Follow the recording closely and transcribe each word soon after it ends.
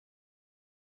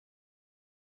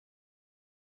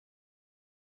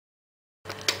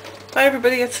Hi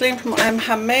everybody, it's Liam from I'm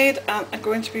Handmade and I'm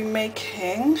going to be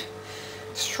making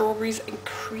strawberries and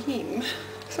cream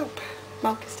soap.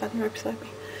 Mark is standing right beside me.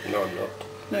 No, I'm not.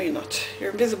 No, you're not.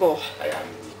 You're invisible. I am.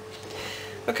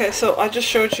 Okay, so I just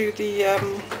showed you the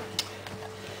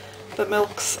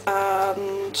milks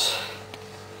and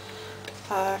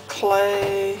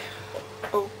clay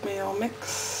oatmeal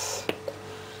mix,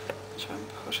 which I'm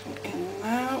putting in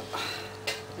now.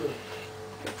 A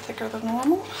bit thicker than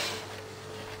normal.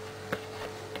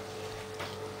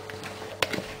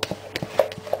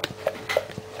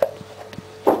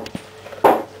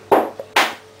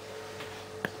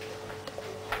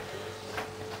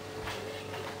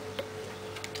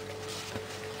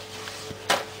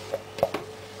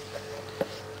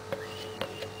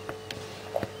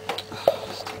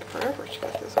 Forever to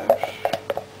get this out.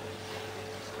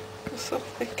 It's so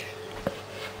thick.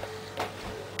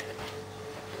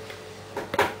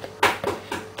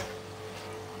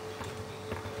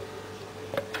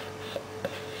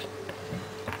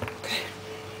 Okay.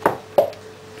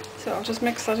 So I'll just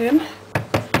mix that in.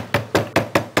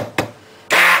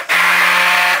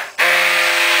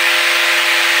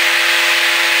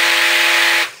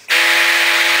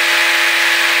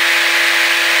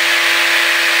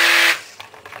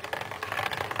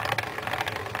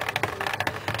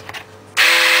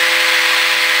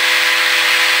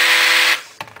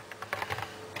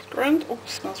 Oh, it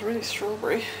smells really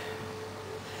strawberry.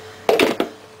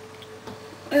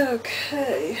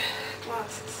 Okay,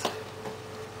 glasses.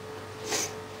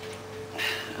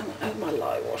 And I add my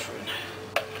lye water in.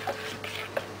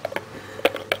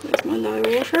 There's my lye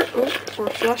water. Oh, we're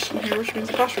flashing here, which means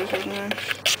the battery's running out.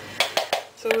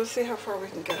 So we'll see how far we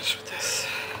can get with this.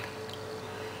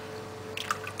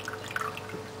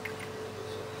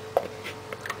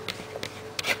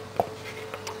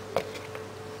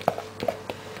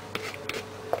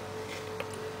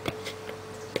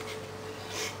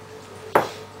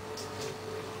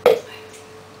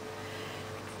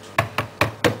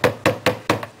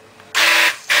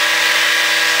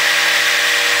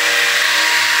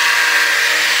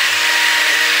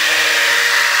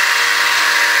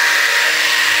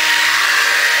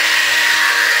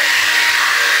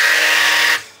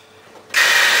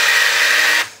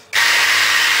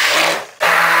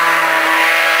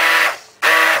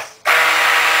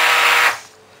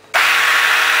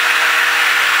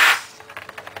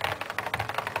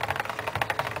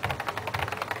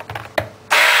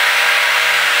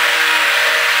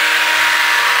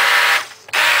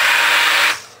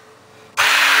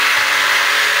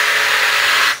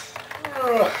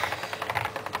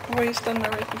 What are you standing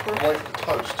there waiting for? Wait for the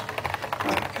toast.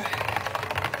 Okay.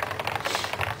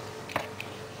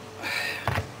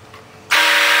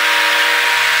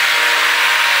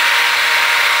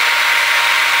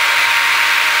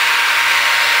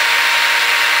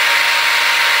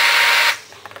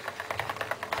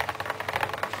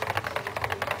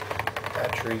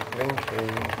 Battery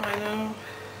blinking. I know.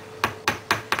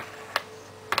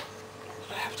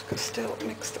 I have to still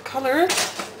mix the colours.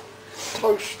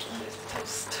 Toast.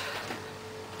 Toast.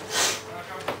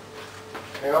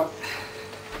 Hang on.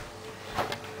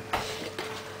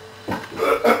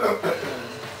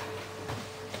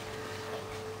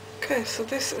 Okay, so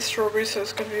this is strawberry, so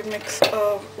it's going to be a mix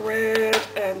of red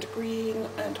and green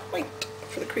and white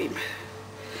for the cream.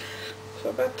 So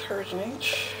about a third in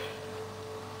each.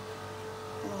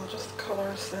 And just the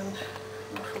colours then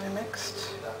are fully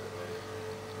mixed.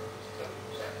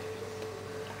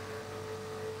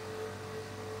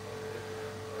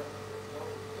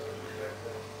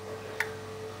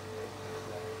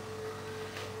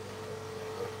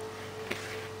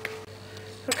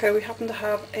 Okay, we happen to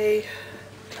have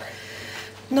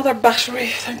another battery,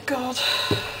 thank God.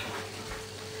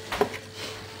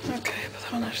 Okay, put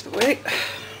that one out of the way.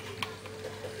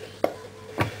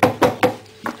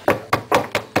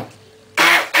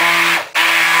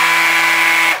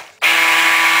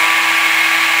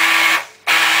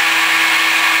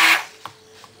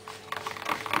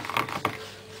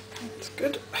 That's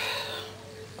good.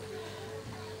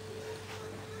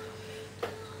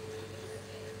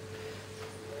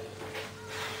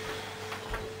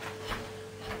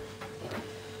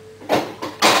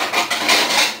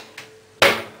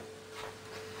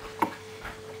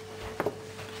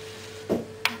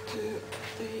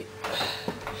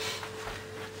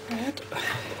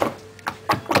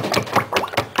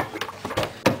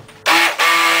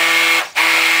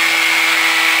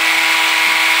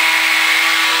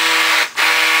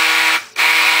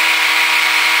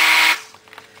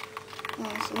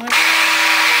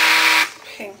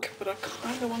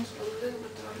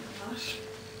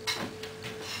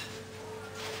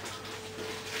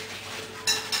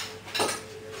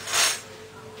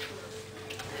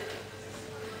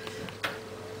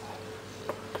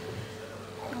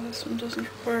 and doesn't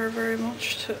require very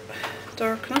much to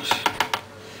darken it,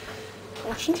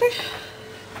 fortunately.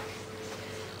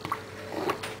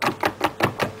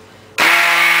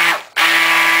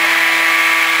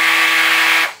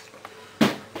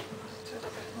 Let's do a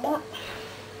bit more.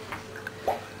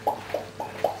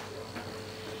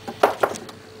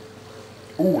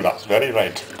 Ooh, that's very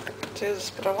red. It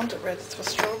is, but I want it red, it's for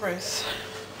strawberries.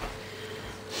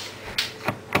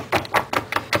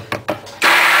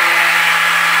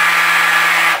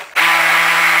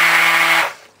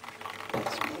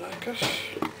 That's more like it.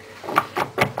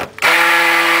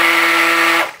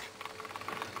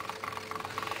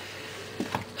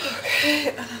 Okay,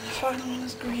 and then the final one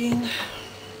is green.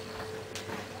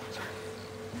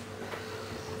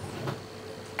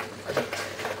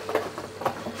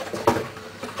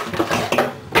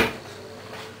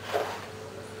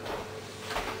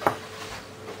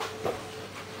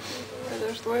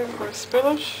 There's the way before I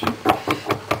spill it.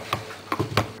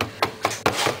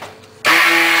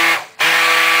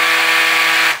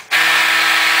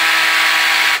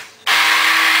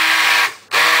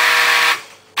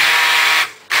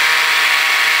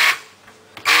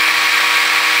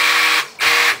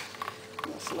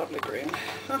 That's a lovely green.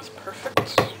 That's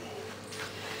perfect.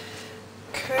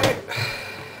 Okay.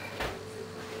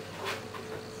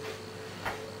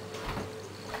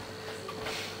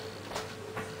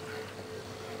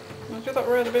 I'll do that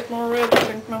red a bit more red, I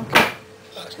think, Malcolm.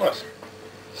 That's nice.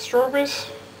 Strawberries?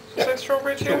 Did you say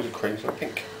strawberry too? Strawberries and cream, so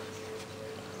pink.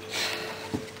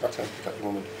 That's how you pick up your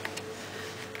woman.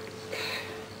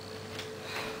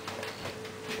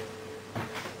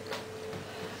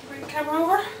 Bring the camera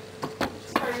over.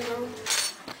 There you go.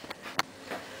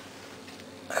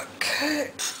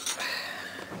 Okay.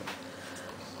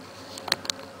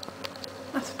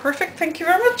 That's perfect, thank you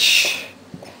very much.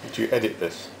 Did you edit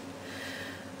this?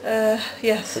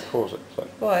 Yes. So pause it. So.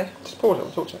 Why? Just pause it,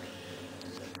 we'll talk to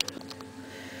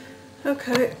you.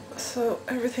 Okay, so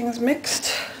everything's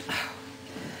mixed.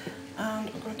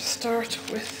 And we're going to start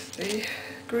with the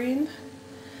green.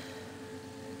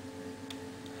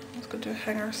 I was going to do a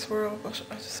hanger swirl, but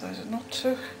I decided not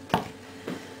to.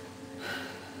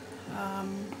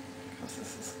 Because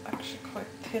this is actually quite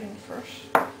thin first.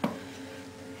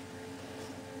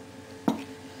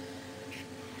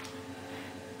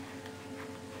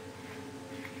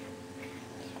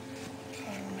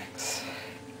 Mix.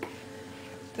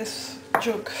 This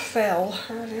jug fell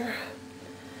earlier.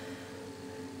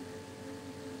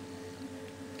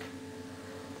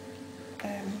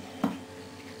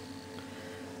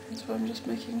 So I'm just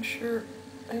making sure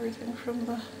everything from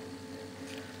the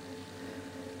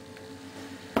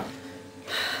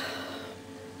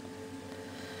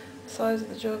size of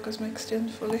the jug is mixed in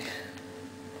fully.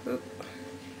 Oop.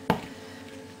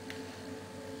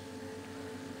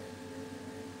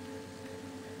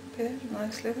 Behaved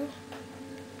nicely though.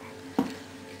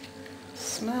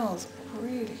 Smells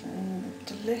really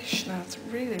delish now, it's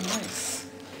really nice.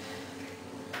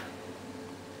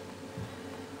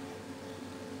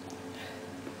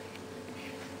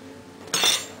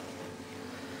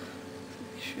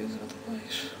 Shoes with the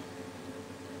white.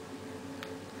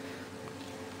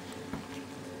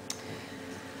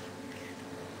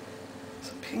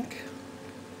 So pink.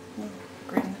 No,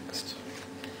 green next.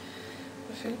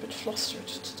 I feel a bit flustered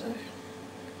today.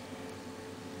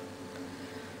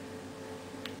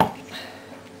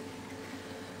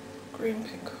 Green,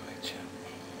 pink, white, yeah.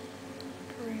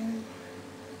 Green,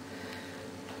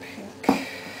 pink, and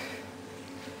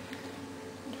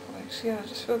white. Yeah, I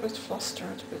just feel a bit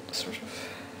flustered, a bit sort of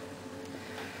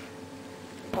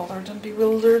bothered and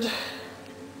bewildered.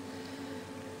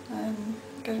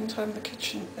 Getting time in the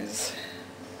kitchen is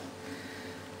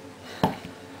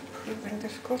proving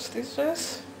difficult these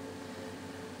days.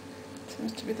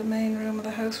 Seems to be the main room of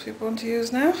the house people want to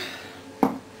use now.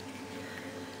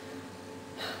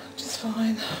 Which is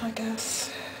fine, I guess.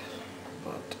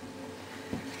 But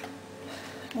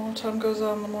the more time goes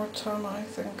on, the more time I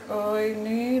think I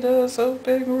need a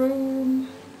soaping room.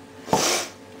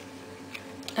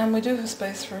 And we do have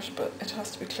space for it, but it has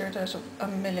to be cleared out of a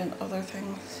million other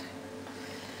things.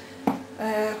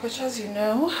 Which, as you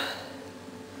know,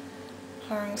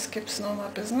 hiring skips and all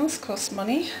that business costs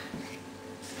money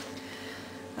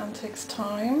and takes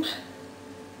time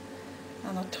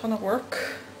and a ton of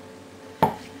work,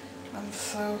 and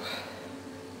so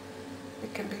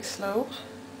it can be slow.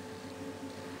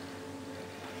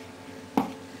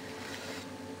 But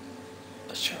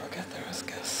sure, I'll get there, I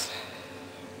guess.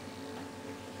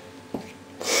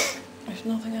 If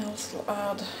nothing else, it'll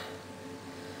add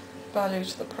value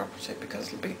to the property because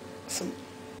it'll be some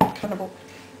kind of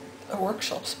a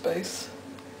workshop space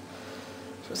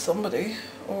for for somebody,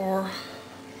 or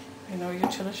you know,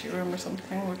 utility room or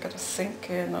something. We've got a sink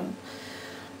in, and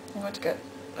I'm going to get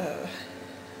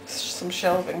some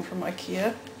shelving from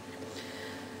IKEA.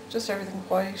 Just everything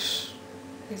white,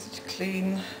 easy to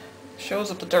clean,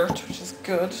 shows up the dirt, which is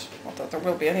good, not that there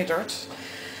will be any dirt.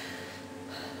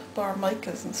 Bar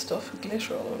micas and stuff, and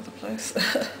glitter all over the place.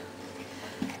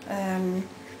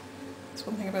 That's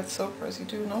one thing about soapers, you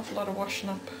do an awful lot of washing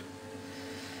up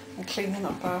and cleaning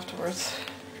up afterwards.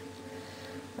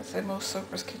 I'd say most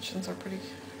soapers' kitchens are pretty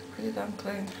damn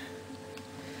clean.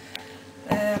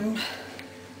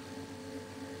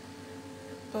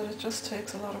 But it just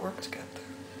takes a lot of work to get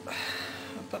there.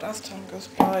 But as time goes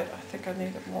by, I think I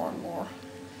need it more and more.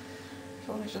 If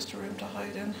only just a room to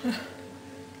hide in.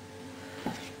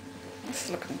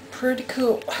 It's looking pretty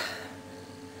cool.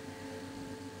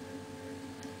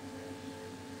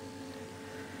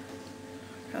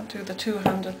 Can't do the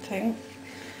two-handed thing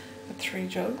with 3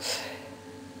 jugs.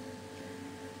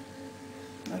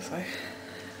 As I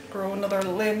grow another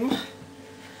limb.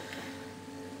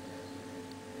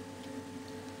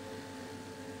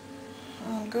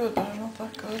 I'm good, but I'm not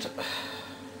that good.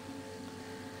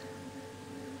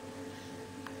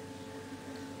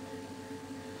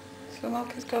 So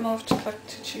Malky's gone off to collect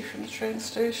Tichy from the train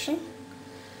station.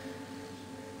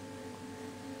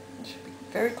 And she'll be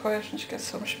very quiet when she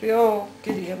gets home. She'll be all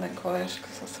giddy and then quiet,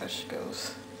 because that's how she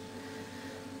goes.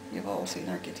 You've all seen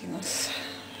her giddiness.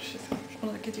 She's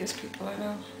one of the giddiest people I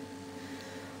know.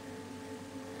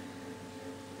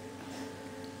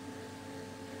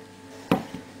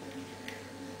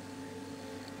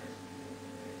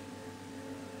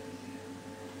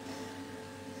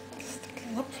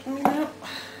 Sticking up for me now.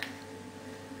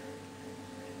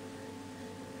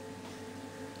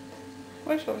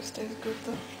 White always stays good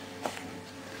though.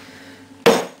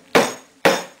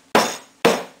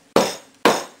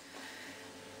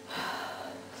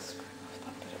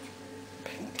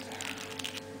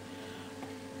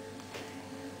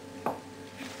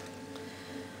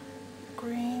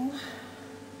 Green.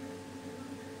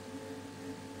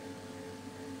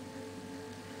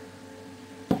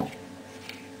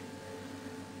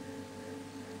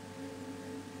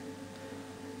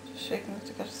 Just shaking it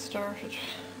to get it started.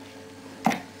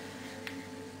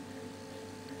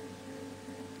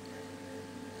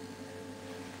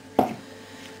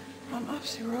 I'm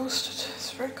absolutely roasted.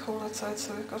 It's very cold outside,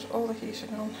 so we've got all the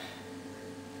heating on.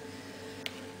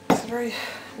 It's a very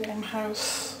warm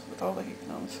house with all the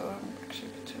heating on, so I'm actually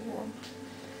a bit too warm.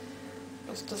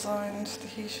 It was designed, the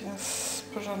heating is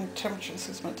put on temperature that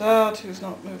suits my dad, who's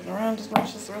not moving around as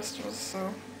much as the rest of us,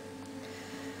 so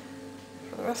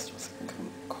for the rest of us it can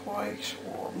become quite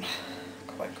warm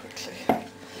quite quickly.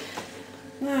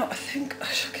 Now I think I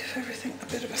shall give everything a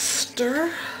bit of a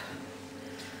stir,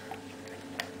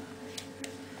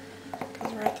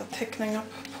 because we're at the thickening up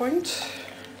point.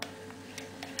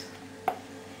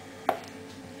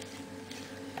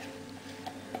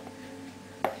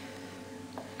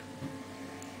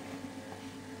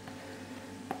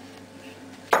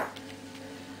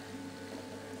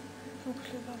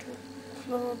 Hopefully that'll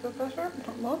flow a bit better,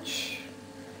 not much.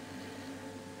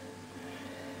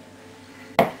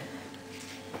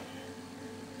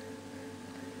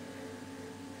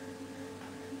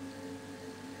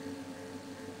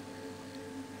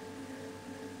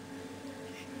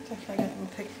 Definitely getting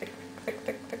thick, thick, thick,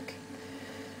 thick, thick.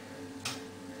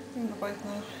 In the white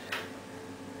now.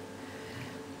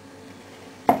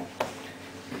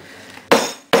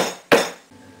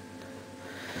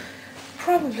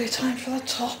 Probably time for the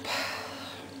top.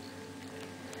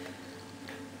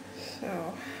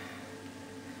 So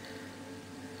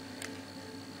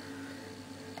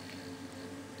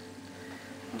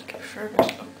I'll get a fair bit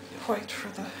of white for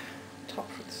the top.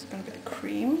 This is going to be the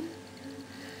cream.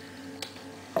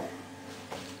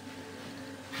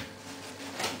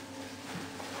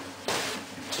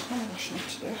 Ton of washing up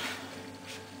to do.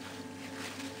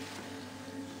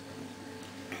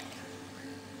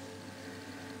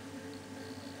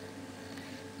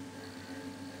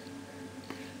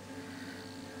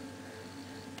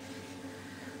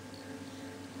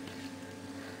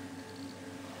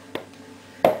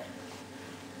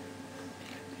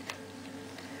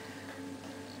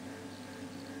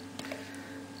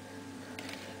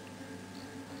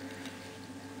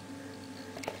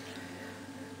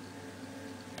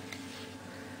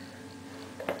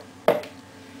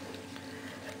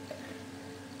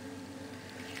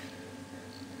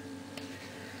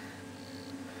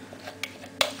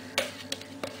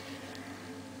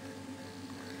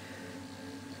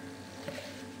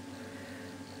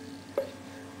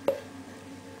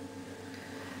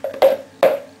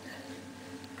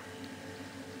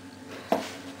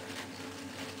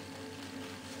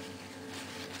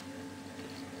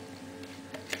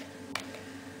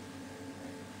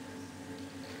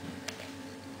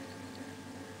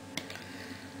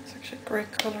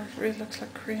 Great colour, it really looks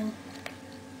like cream.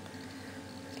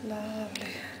 Lovely.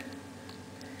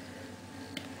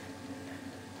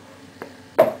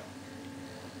 A bit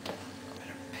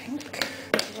of pink,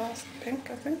 the last pink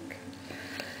I think.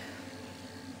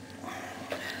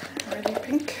 Really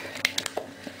pink.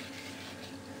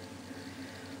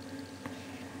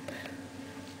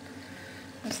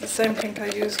 It's the same pink I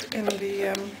used in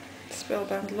the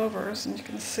Spellbound Lovers, and you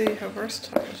can see how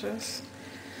versatile it is.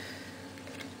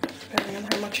 Depending on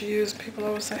how much you use, people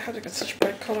always say, how do you get such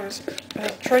bright colours?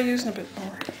 Try using a bit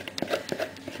more.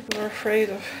 People are afraid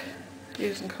of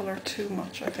using colour too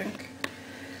much, I think.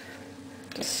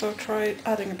 Just so try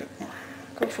adding a bit more.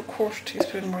 Go for a quarter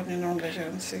teaspoon more than you normally do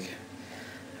and see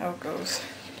how it goes.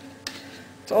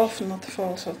 It's often not the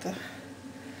fault of the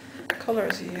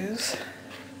colours you use.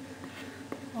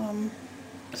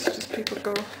 It's just people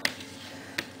go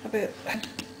a bit,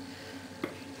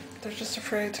 they're just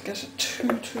afraid to get it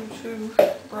too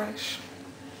bright.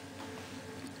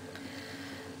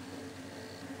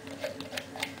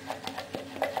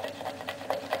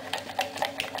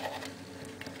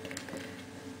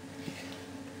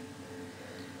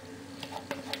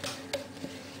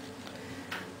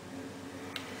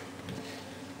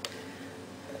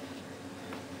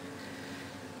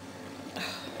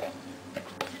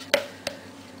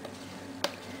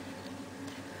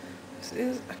 This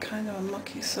is a kind of a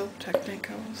mucky soap technique,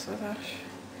 I will say that.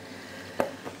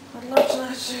 I'd love to know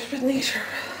how to do it a bit neater.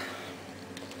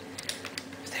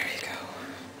 But there you go.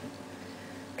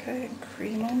 Okay, and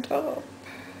cream on top.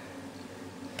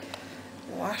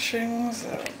 Washings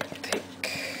of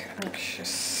thick,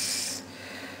 anxious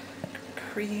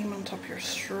cream on top of your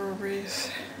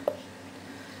strawberries.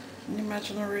 Can you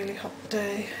imagine a really hot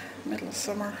day, middle of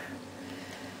summer?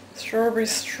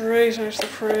 Strawberries straight out of the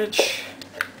fridge.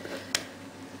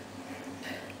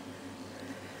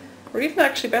 Or even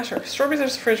actually better, strawberries out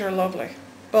of the fridge are lovely,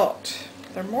 but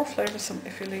they're more flavoursome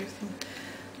if you leave them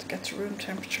to get to room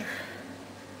temperature.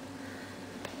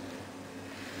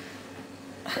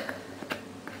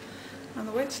 And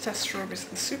the way to test strawberries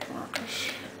in the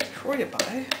supermarket, before you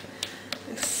buy,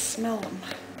 is smell them.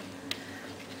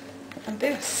 And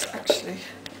this actually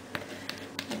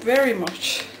very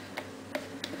much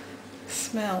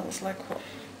smells like what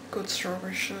good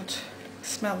strawberries should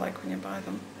smell like when you buy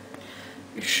them.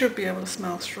 You should be able to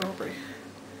smell strawberry.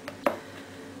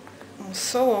 And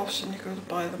so often you go to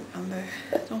buy them and they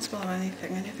don't smell of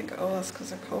anything and you think, oh, that's because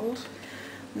they're cold.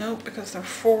 No, because they're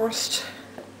forced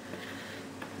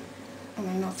and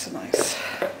they're not so nice.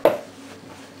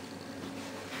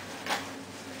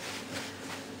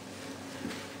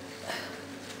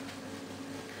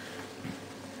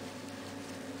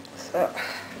 So,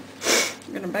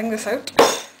 I'm going to bang this out.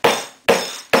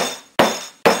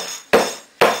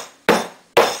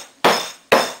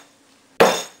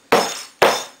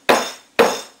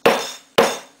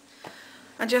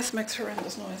 And just makes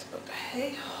horrendous noise, but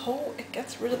hey ho, it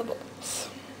gets rid of the bubbles.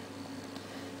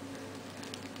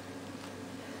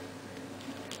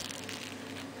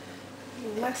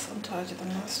 Less untidy than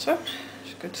last time, which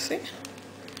is good to see.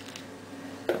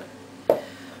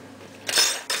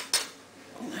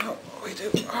 Now we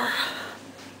do our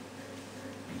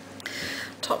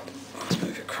top. Let's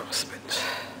move it across a bit.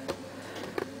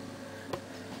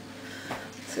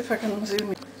 See if I can zoom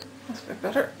in. That's a bit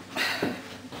better.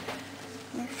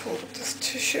 I'll fold up this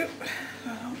tissue.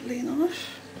 I don't lean on it.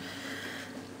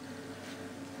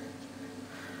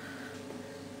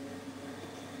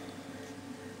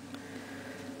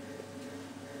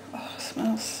 Oh, it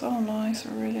smells so nice,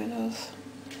 it really does.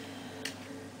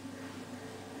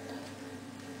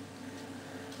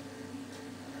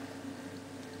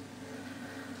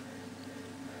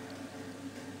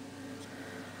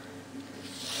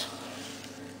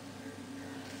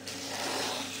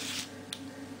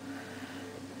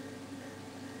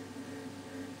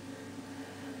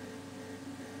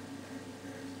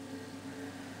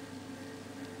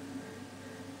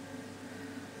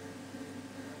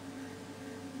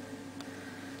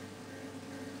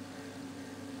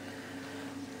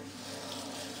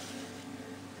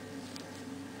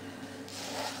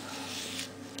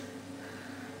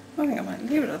 I think I might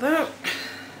leave it at that.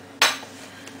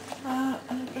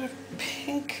 And a bit of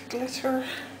pink glitter.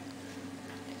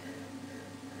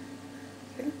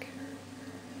 Pink.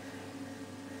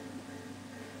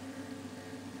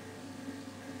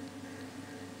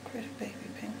 Quite a baby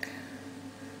pink.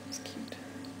 It's cute.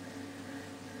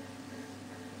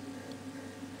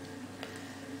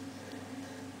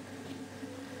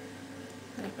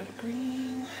 A little bit of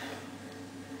green.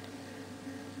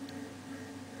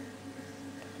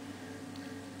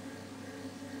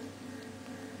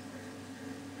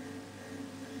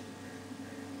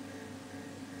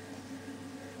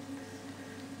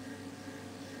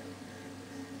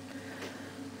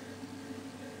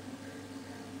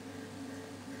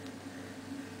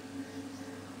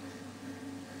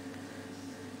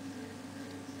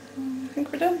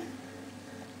 think we're done.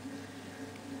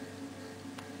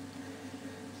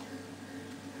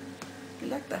 You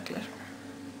like that glitter?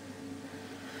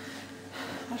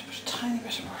 I'll put a tiny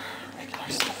bit of regular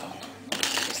stuff on.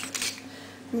 Just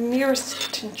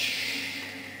merest tinge.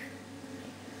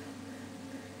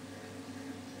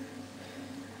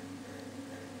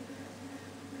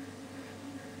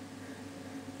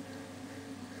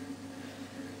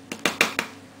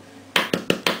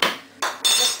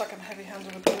 Looks like I'm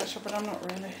heavy-handed with the glitter, but I'm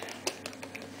not really.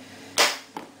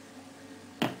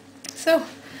 So,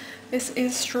 this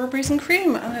is strawberries and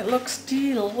cream, and it looks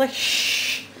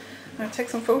delish. I'll take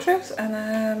some photos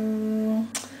and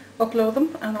upload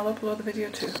them, and I'll upload the video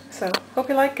too. So, hope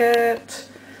you like it.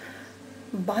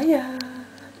 Bye.